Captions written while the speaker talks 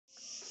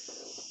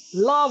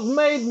Love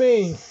Made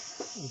Me,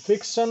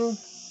 Vixen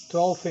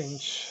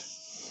 12-inch.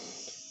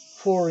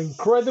 For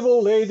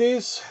incredible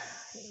ladies,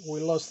 we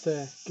lost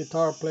the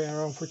guitar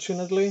player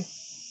unfortunately.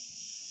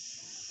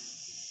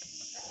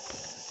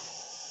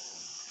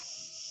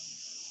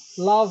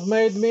 Love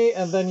Made Me,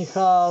 and then you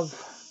have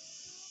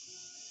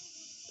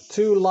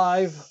 2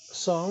 live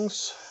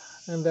songs,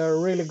 and they're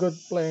really good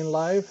playing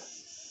live.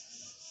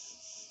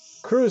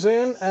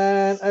 Cruising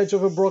and Edge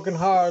of a Broken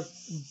Heart,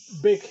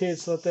 big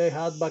hits that they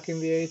had back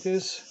in the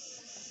 80s.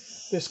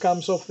 This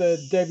comes off the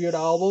debut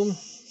album.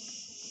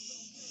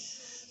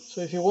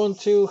 So if you want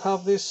to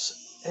have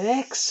this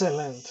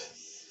excellent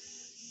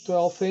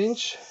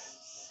 12-inch,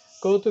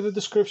 go to the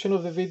description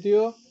of the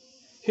video,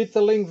 hit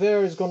the link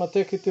there, it's gonna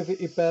take you to the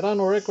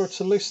Iperano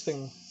Records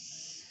listing.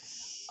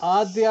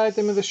 Add the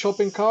item in the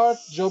shopping cart,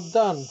 job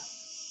done.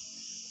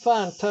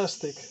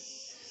 Fantastic.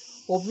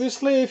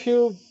 Obviously, if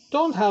you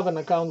don't have an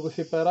account with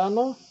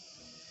Iperano,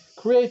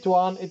 create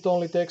one. It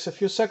only takes a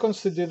few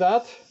seconds to do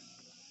that.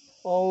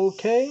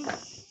 Okay.